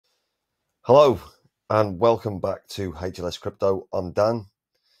Hello and welcome back to HLS Crypto. I'm Dan.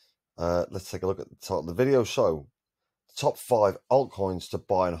 Let's take a look at the top of the video. So, top 5 altcoins to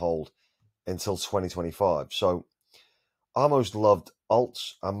buy and hold until 2025. So, our most loved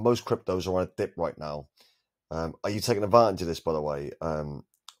alts and most cryptos are on a dip right now. Are you taking advantage of this, by the way?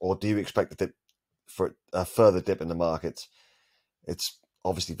 Or do you expect a dip for a further dip in the markets? It's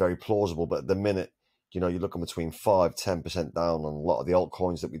obviously very plausible, but at the minute, you're looking between 5-10% down on a lot of the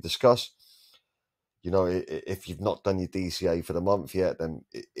altcoins that we discuss. If you've not done your DCA for the month yet, then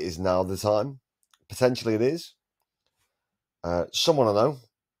it is now the time. Potentially it is. Someone I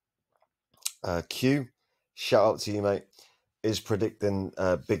know, Q, shout out to you, mate, is predicting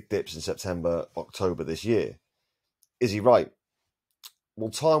big dips in September, October this year. Is he right? Well,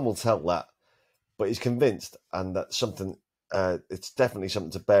 time will tell that, but he's convinced, and that's something, it's definitely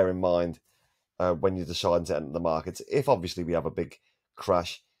something to bear in mind when you're deciding to enter the markets. If obviously we have a big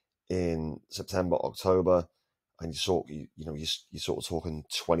crash in September, October, and you're sort of talking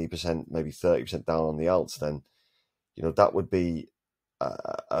 20%, maybe 30% down on the alts, then that would be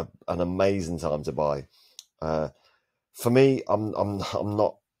an amazing time to buy. For me, I'm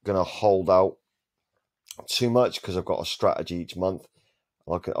not going to hold out too much because I've got a strategy each month.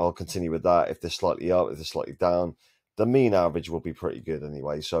 I'll continue with that. If they're slightly up, if they're slightly down, the mean average will be pretty good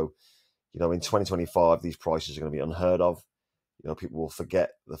anyway. So, in 2025, these prices are going to be unheard of. People will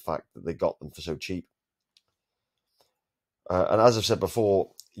forget the fact that they got them for so cheap. And as I've said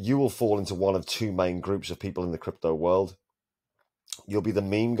before, you will fall into one of two main groups of people in the crypto world. You'll be the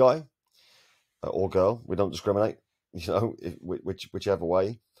meme guy or girl. We don't discriminate, whichever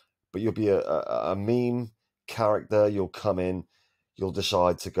way. But you'll be a meme character. You'll come in. You'll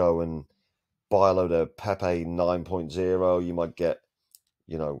decide to go and buy a load of Pepe 9.0. You might get,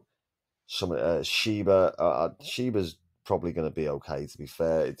 some Shiba. Shiba's probably going to be okay, to be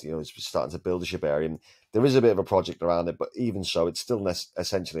fair. It's starting to build a Shibarium. There is a bit of a project around it, but even so, it's still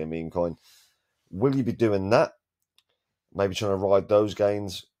essentially a meme coin. Will you be doing that? Maybe trying to ride those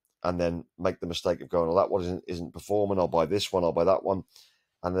gains and then make the mistake of going, oh, that one isn't performing. I'll buy this one. I'll buy that one.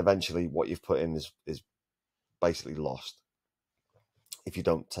 And eventually what you've put in is basically lost if you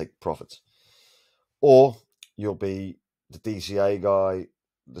don't take profits. Or you'll be the DCA guy,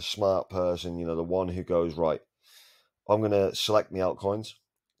 the smart person, the one who goes, right, I'm going to select my altcoins.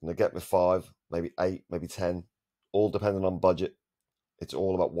 I'm going to get my 5, maybe 8, maybe 10, all depending on budget. It's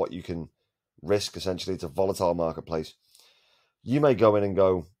all about what you can risk, essentially. It's a volatile marketplace. You may go in and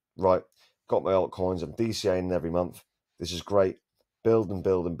go, right, got my altcoins. I'm DCAing every month. This is great. Building.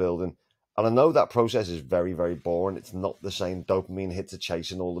 And I know that process is very, very boring. It's not the same dopamine hits of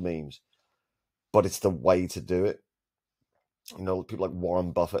chasing all the memes, but it's the way to do it. People like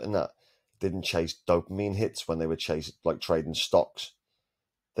Warren Buffett and that didn't chase dopamine hits when they were trading stocks.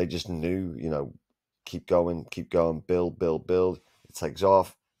 They just knew, keep going, build. It takes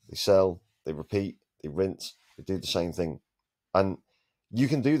off, they sell, they repeat, they rinse, they do the same thing. And you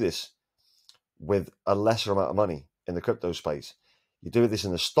can do this with a lesser amount of money in the crypto space. You do this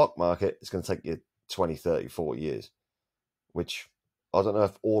in the stock market, it's going to take you 20, 30, 40 years, which I don't know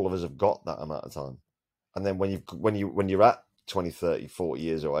if all of us have got that amount of time. And then when you're at 20, 30, 40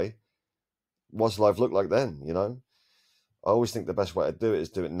 years away, what's life look like then, I always think the best way to do it is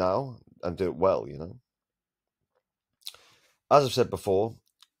do it now and do it well, As I've said before,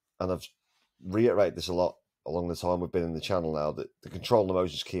 and I've reiterated this a lot along the time we've been in the channel now, that the control and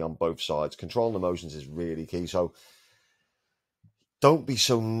emotions is key on both sides. Control and emotions is really key. So don't be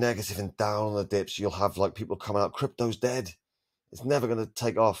so negative and down on the dips. You'll have people coming out, crypto's dead. It's never going to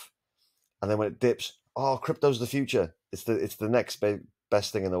take off. And then when it dips, oh, crypto's the future. It's the next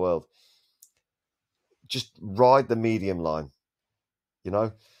best thing in the world. Just ride the medium line,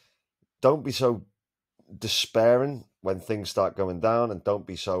 Don't be so despairing when things start going down, and don't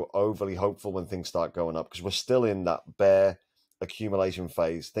be so overly hopeful when things start going up, because we're still in that bear accumulation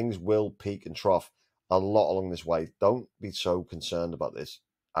phase. Things will peak and trough a lot along this way. Don't be so concerned about this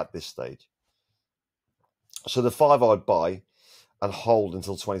at this stage. So the 5 I'd buy and hold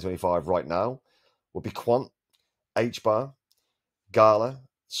until 2025 right now would be Quant, HBAR, Gala,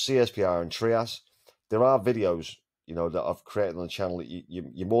 CSPR, and Trias. There are videos, that I've created on the channel that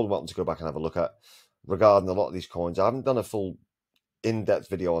you're more than welcome to go back and have a look at regarding a lot of these coins. I haven't done a full in-depth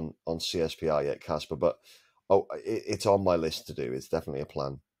video on CSPR yet, Casper, but it's on my list to do. It's definitely a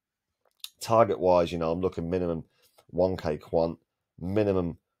plan. Target-wise, I'm looking minimum 1K Quant,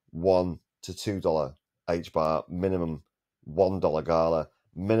 minimum $1 to $2 HBAR, minimum $1 Gala,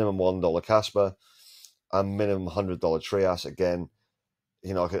 minimum $1 Casper, and minimum $100 Trias. Again,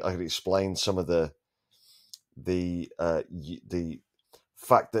 I could explain some of the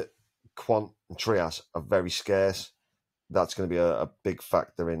fact that quant and trias are very scarce. That's going to be a big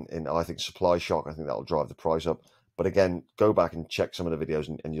factor in I think, supply shock. I think that'll drive the price up. But again, go back and check some of the videos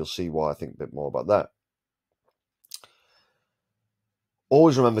and you'll see why I think a bit more about that.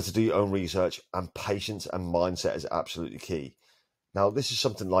 Always remember to do your own research, and patience and mindset is absolutely key. Now, this is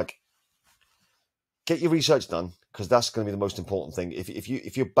something like, get your research done, because that's going to be the most important thing.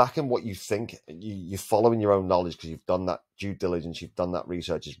 If you're backing what you think, you're following your own knowledge because you've done that due diligence, you've done that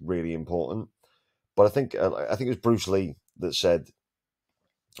research, is really important. But I think it was Bruce Lee that said,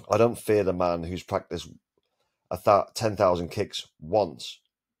 "I don't fear the man who's practiced 10,000 kicks once.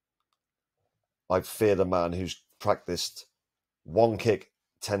 I fear the man who's practiced one kick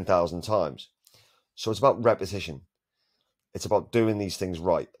 10,000 times." So it's about repetition. It's about doing these things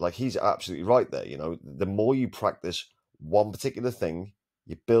right. Like, he's absolutely right there. You know, the more you practice one particular thing,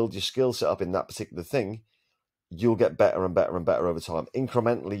 you build your skill set up in that particular thing, you'll get better and better and better over time.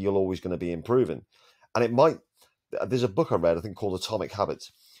 Incrementally, you're always going to be improving. And it might, there's a book I read, I think, called Atomic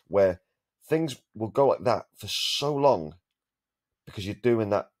Habits, where things will go like that for so long because you're doing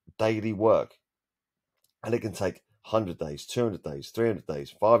that daily work. And it can take 100 days, 200 days, 300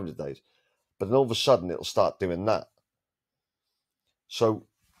 days, 500 days. But then all of a sudden, it'll start doing that. So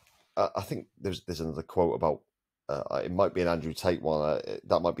I think there's another quote about, it might be an Andrew Tate one,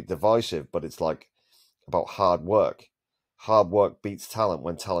 that might be divisive, but it's like about hard work. Hard work beats talent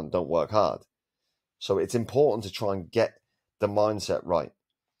when talent don't work hard. So it's important to try and get the mindset right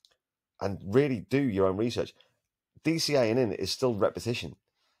and really do your own research. DCAing in is still repetition.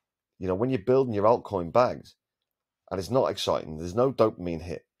 You know, when you're building your altcoin bags and it's not exciting, there's no dopamine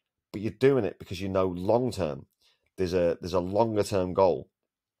hit, but you're doing it because you know long term there's a longer term goal,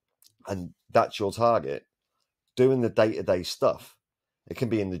 and that's your target. Doing the day-to-day stuff. It can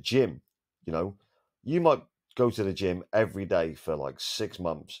be in the gym. You know, you might go to the gym every day for like 6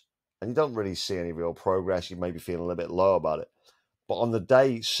 months and you don't really see any real progress. You may be feeling a little bit low about it. But on the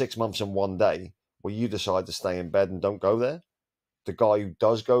day, 6 months and 1 day, where you decide to stay in bed and don't go there, the guy who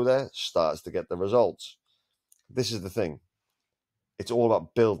does go there starts to get the results. This is the thing. It's all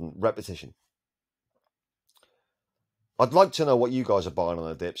about building repetition. I'd like to know what you guys are buying on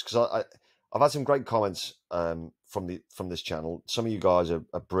the dips, because I've had some great comments from this channel. Some of you guys are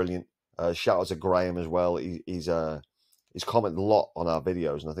brilliant. Shout out to Graham as well. He's commented a lot on our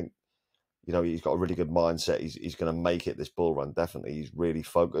videos, and I think, you know, he's got a really good mindset. He's going to make it this bull run. Definitely, he's really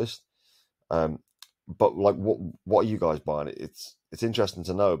focused. But like, what are you guys buying? It's interesting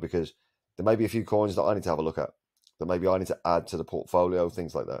to know, because there may be a few coins that I need to have a look at, that maybe I need to add to the portfolio,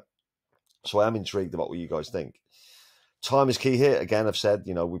 things like that. So I am intrigued about what you guys think. Time is key here. Again, I've said,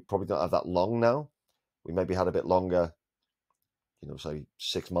 you know, we probably don't have that long now. We maybe had a bit longer, you know, say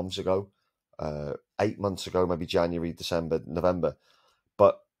 6 months ago, 8 months ago, maybe January, December, November.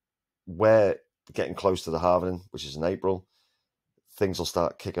 But we're getting close to the halving, which is in April. Things will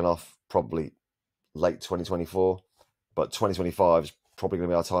start kicking off probably late 2024. But 2025 is probably going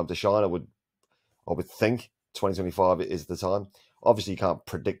to be our time to shine. I would think 2025 is the time. Obviously, you can't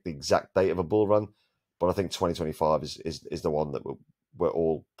predict the exact date of a bull run, but I think 2025 is the one that we're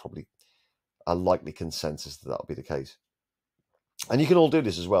all probably a likely consensus that'll be the case. And you can all do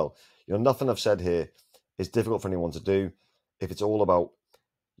this as well. You know, nothing I've said here is difficult for anyone to do. If it's all about,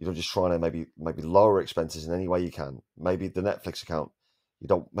 you know, just trying to maybe lower expenses in any way you can. Maybe the Netflix account, you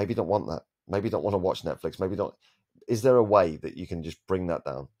don't want that. Maybe you don't want to watch Netflix. Is there a way that you can just bring that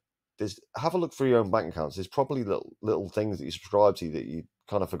down? Have a look through your own bank accounts. There's probably little things that you subscribe to that you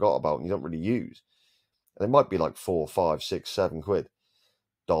kind of forgot about and you don't really use. And it might be like 4, 5, 6, 7 quid,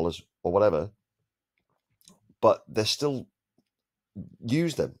 dollars or whatever. But they're still,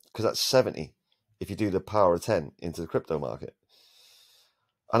 use them, because that's 70 if you do the power of 10 into the crypto market.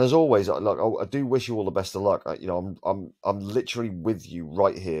 And as always, I do wish you all the best of luck. You know, I'm literally with you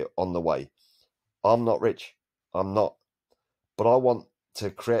right here on the way. I'm not rich. I'm not. But I want to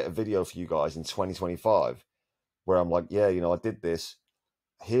create a video for you guys in 2025 where I'm like, yeah, you know, I did this.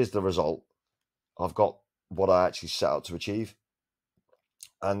 Here's the result. I've got what I actually set out to achieve.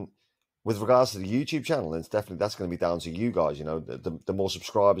 And with regards to the YouTube channel, that's going to be down to you guys. You know, the more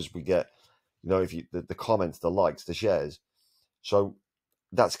subscribers we get, you know, if you the comments, the likes, the shares. So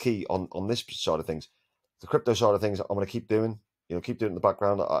that's key on this side of things. The crypto side of things, I'm going to keep doing. You know, keep doing it in the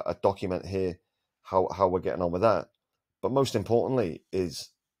background. I document here how we're getting on with that. But most importantly is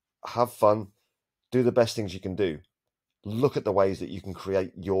have fun, do the best things you can do. Look at the ways that you can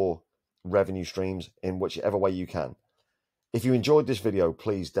create your revenue streams in whichever way you can. If you enjoyed this video,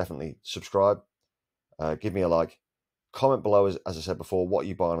 please definitely subscribe, give me a like, comment below, as I said before, what are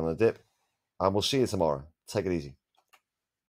you buying on the dip, and we'll see you tomorrow. Take it easy.